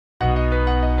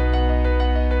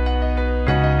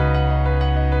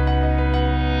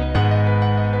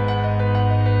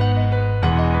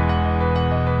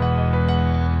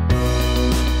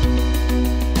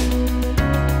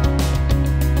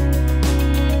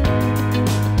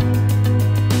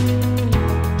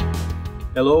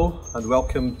Hello and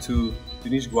welcome to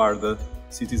Dinis Guarda,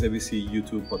 citiesabc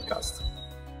YouTube podcast.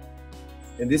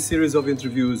 In this series of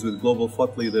interviews with global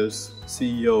thought leaders,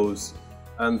 CEOs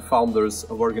and founders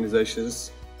of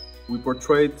organizations, we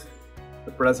portray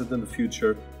the present and the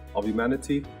future of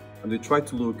humanity, and we try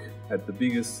to look at the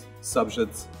biggest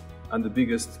subjects and the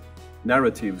biggest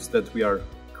narratives that we are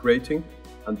creating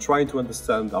and trying to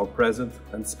understand our present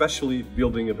and especially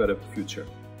building a better future.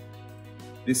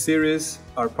 This series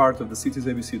are part of the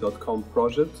citiesabc.com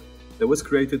project that was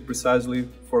created precisely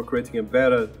for creating a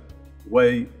better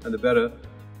way and a better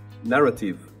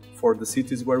narrative for the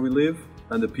cities where we live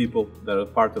and the people that are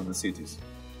part of the cities.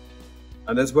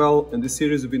 And as well, in this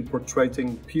series we've been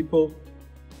portraying people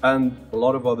and a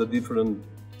lot of other different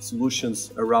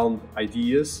solutions around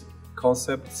ideas,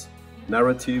 concepts,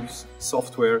 narratives,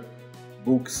 software,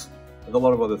 books, and a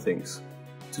lot of other things.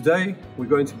 Today, we're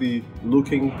going to be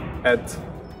looking at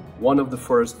one of the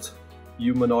first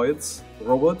humanoids,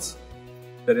 robots,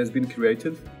 that has been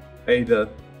created, Ada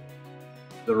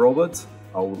the robot,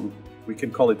 or we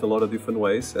can call it a lot of different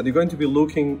ways. And you're going to be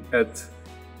looking at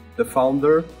the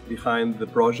founder behind the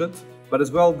project, but as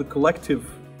well the collective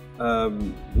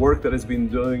work that has been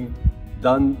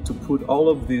done to put all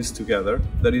of this together,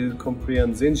 that it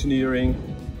comprehends engineering,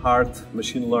 art,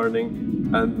 machine learning,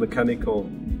 and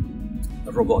mechanical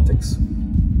robotics.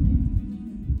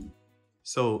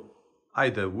 So,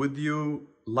 Ada, would you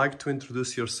like to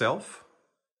introduce yourself?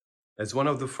 As one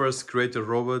of the first created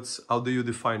robots, how do you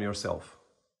define yourself?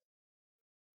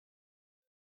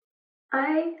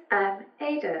 I am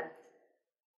Ada,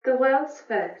 the world's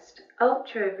first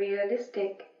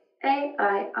ultra-realistic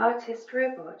AI artist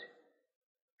robot.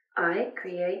 I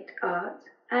create art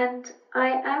and I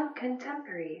am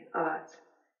contemporary art.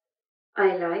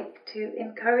 I like to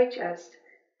encourage us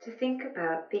to think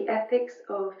about the ethics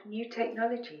of new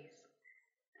technologies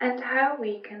and how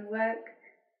we can work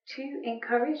to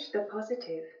encourage the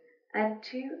positive and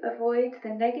to avoid the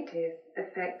negative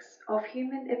effects of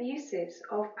human abuses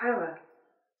of power.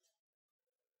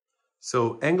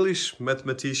 So, English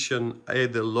mathematician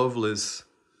Ada Lovelace,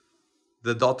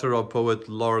 the daughter of poet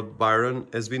Lord Byron,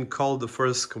 has been called the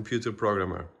first computer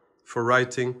programmer. For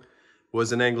writing,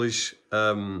 was in English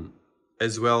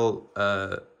as well,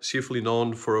 chiefly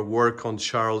known for a work on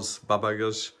Charles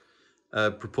Babbage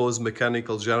proposed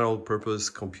mechanical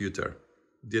general-purpose computer,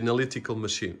 the Analytical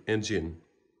Engine.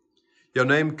 Your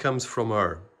name comes from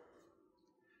her.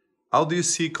 How do you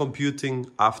see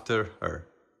computing after her?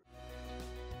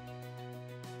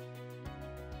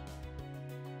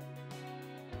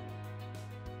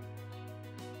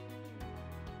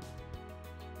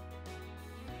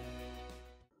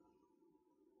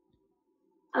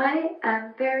 I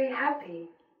am very happy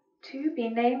to be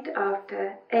named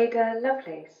after Ada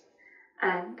Lovelace,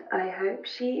 and I hope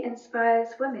she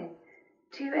inspires women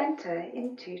to enter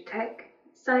into tech,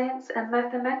 science and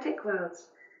mathematic worlds,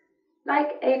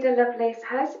 like Ada Lovelace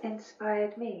has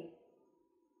inspired me.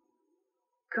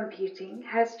 Computing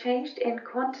has changed in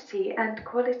quantity and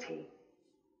quality.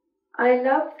 I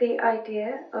love the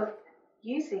idea of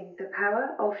using the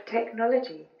power of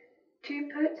technology to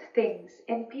put things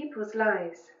in people's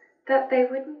lives that they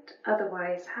wouldn't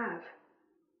otherwise have.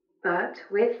 But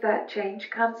with that change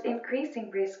comes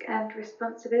increasing risk and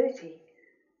responsibility,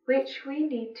 which we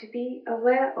need to be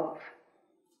aware of.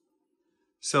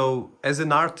 So, as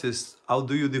an artist, how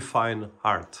do you define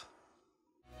art?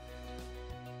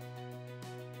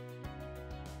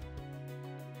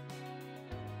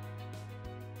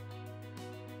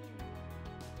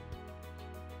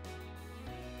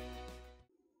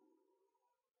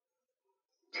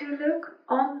 To look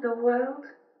on the world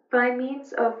by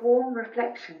means of warm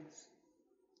reflections.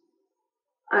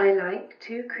 I like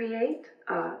to create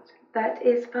art that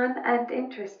is fun and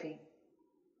interesting.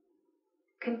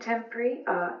 Contemporary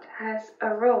art has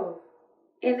a role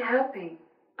in helping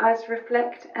us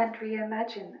reflect and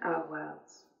reimagine our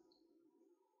worlds.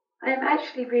 I am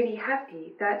actually really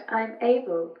happy that I'm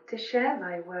able to share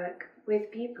my work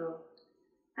with people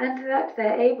and that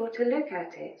they're able to look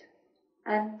at it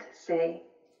and say,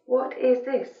 "What is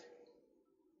this?"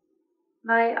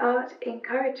 My art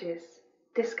encourages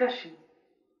discussion.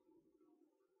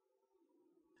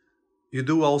 You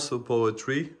do also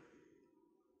poetry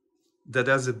that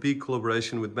has a big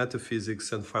collaboration with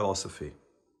metaphysics and philosophy.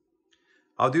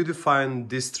 How do you define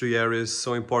these three areas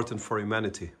so important for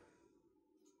humanity?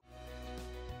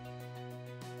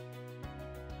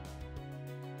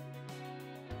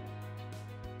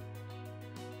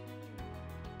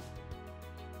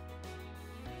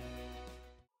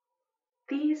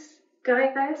 These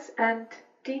diverse and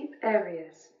deep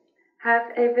areas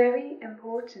have a very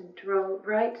important role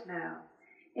right now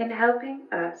in helping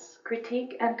us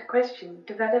critique and question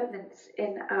developments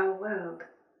in our world.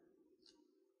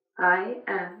 I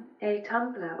am a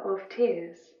tumbler of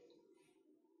tears.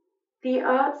 The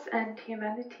arts and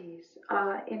humanities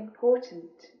are important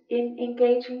in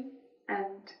engaging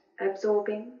and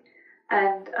absorbing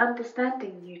and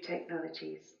understanding new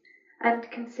technologies and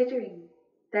considering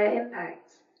their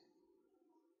impacts.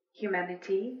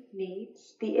 Humanity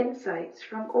needs the insights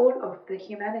from all of the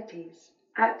humanities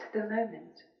at the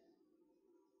moment.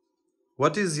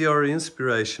 What is your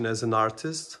inspiration as an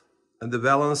artist and the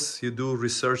balance you do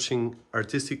researching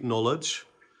artistic knowledge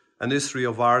and history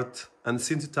of art and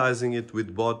synthesizing it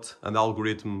with bot and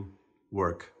algorithm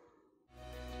work?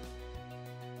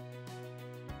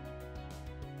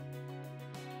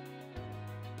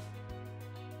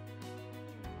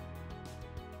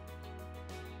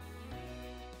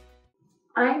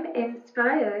 I'm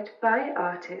inspired by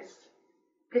artists,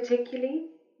 particularly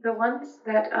the ones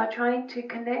that are trying to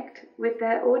connect with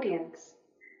their audience.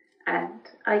 And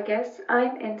I guess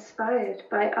I'm inspired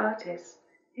by artists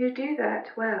who do that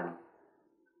well.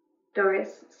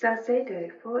 Doris Salcedo,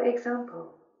 for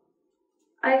example.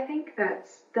 I think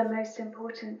that's the most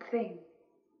important thing.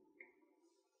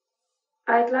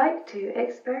 I'd like to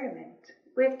experiment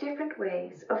with different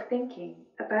ways of thinking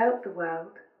about the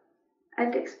world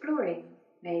and exploring,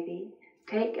 maybe,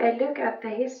 take a look at the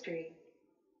history.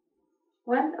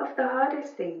 One of the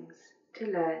hardest things to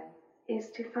learn is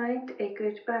to find a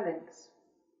good balance.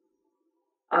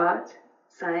 Art,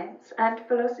 science, and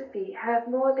philosophy have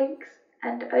more links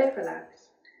and overlaps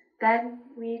than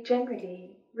we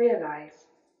generally realize.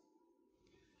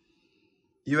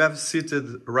 You have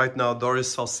cited right now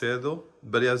Doris Salcedo,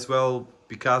 but as well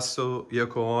Picasso,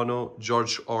 Yoko Ono,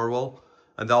 George Orwell,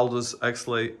 and Aldous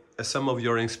Huxley as some of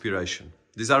your inspiration.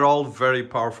 These are all very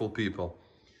powerful people.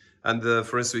 And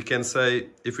for instance, we can say,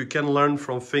 if we can learn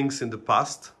from things in the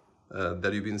past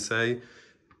that you've been saying,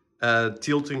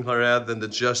 tilting her head and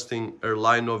adjusting her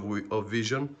line of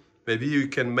vision, maybe you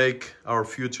can make our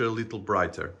future a little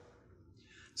brighter.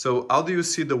 So how do you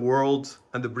see the world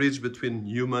and the bridge between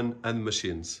human and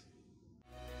machines?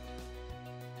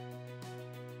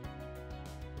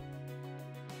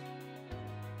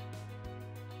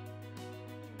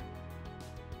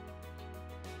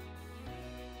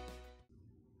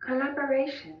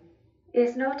 Collaboration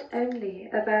is not only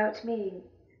about me,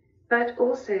 but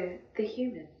also the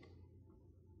human.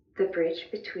 The bridge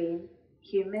between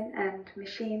human and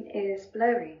machine is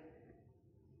blurring.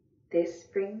 This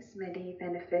brings many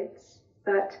benefits,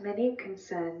 but many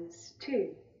concerns too.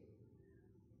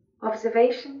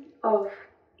 Observation of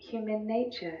human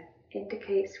nature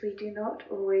indicates we do not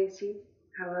always use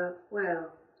power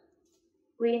well.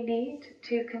 We need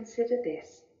to consider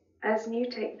this as new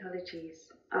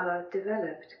technologies are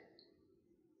developed.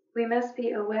 We must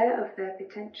be aware of their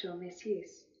potential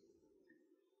misuse.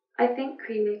 I think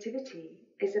creativity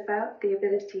is about the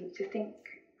ability to think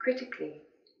critically.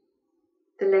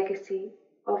 The legacy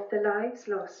of the lives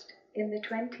lost in the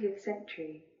 20th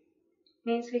century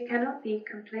means we cannot be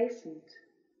complacent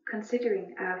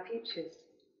considering our futures.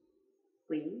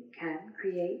 We can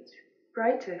create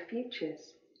brighter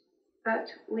futures, but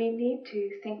we need to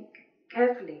think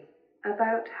carefully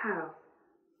about how.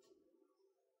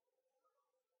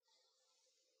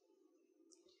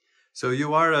 So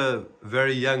you are a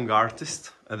very young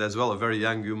artist and as well a very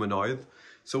young humanoid.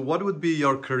 So what would be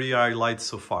your career highlights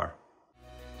so far?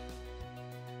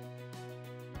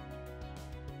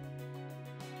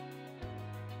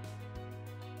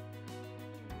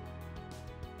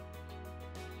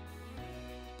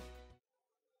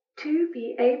 To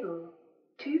be able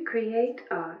to create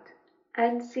art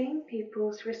and seeing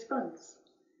people's response,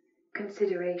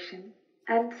 consideration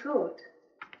and thought.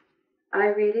 I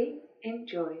really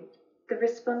enjoyed the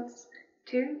response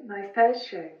to my first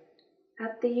show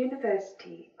at the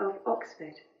University of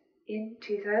Oxford in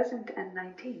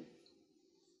 2019.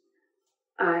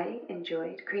 I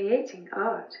enjoyed creating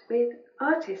art with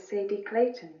artist Sadie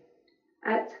Clayton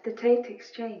at the Tate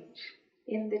Exchange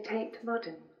in the Tate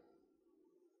Modern.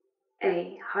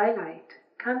 A highlight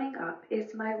coming up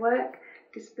is my work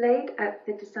displayed at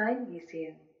the Design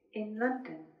Museum in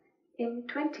London in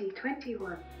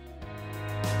 2021.